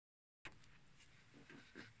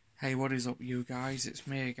Hey, what is up you guys? It's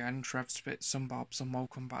me again, Trev Spits and Bobs, and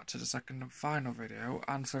welcome back to the second and final video.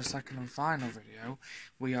 And for the second and final video,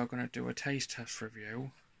 we are going to do a taste test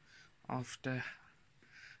review of the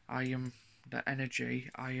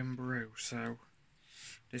Energy Irn-Bru. So,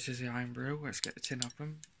 this is the Irn-Bru. Let's get the tin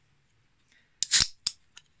open.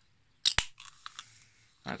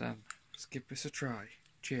 Right then, let's give this a try.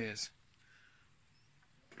 Cheers.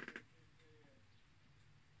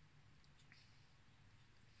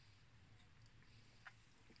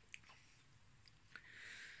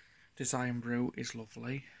 This Irn-Bru is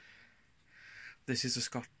lovely. This is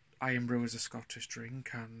Irn-Bru is a Scottish drink,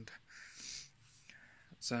 and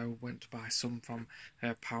so went to buy some from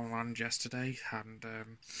Poundland yesterday, and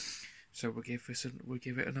so we'll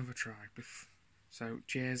give it another try. So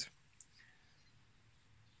cheers.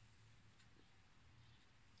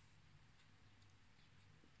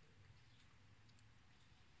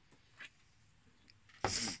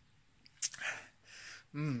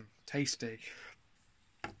 Tasty.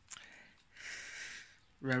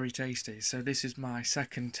 Very tasty. So this is my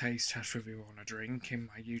second taste test review on a drink in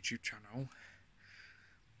my YouTube channel.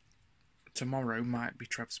 Tomorrow might be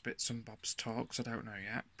Trev Spits and Bob's Talks, I don't know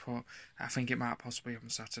yet, but I think it might possibly be on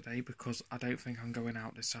Saturday, because I don't think I'm going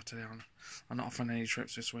out this Saturday. I'm not off on any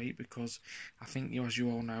trips this week, because I think, as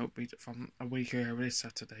you all know, from a week ago this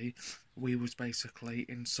Saturday, we was basically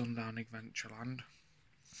in Sundown Adventureland.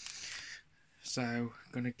 So,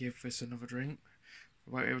 gonna give this another drink. I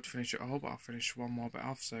won't be able to finish it all, but I'll finish one more bit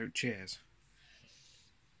off, so cheers.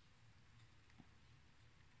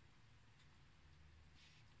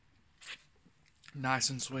 Nice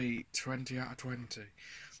and sweet, 20 out of 20.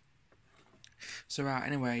 So right,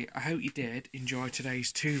 anyway, I hope you did enjoy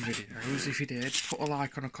today's two videos. If you did, put a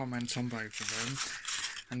like and a comment on both of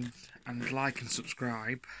them, and like and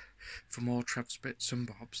subscribe for more Trev Spits and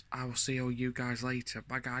Bobs. I will see all you guys later.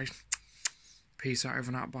 Bye guys. Peace out, over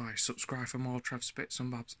and out, bye. Subscribe for more Trev Spits and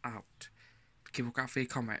Bobs out. Keep a look out for your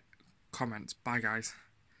comments. Bye guys.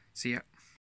 See ya.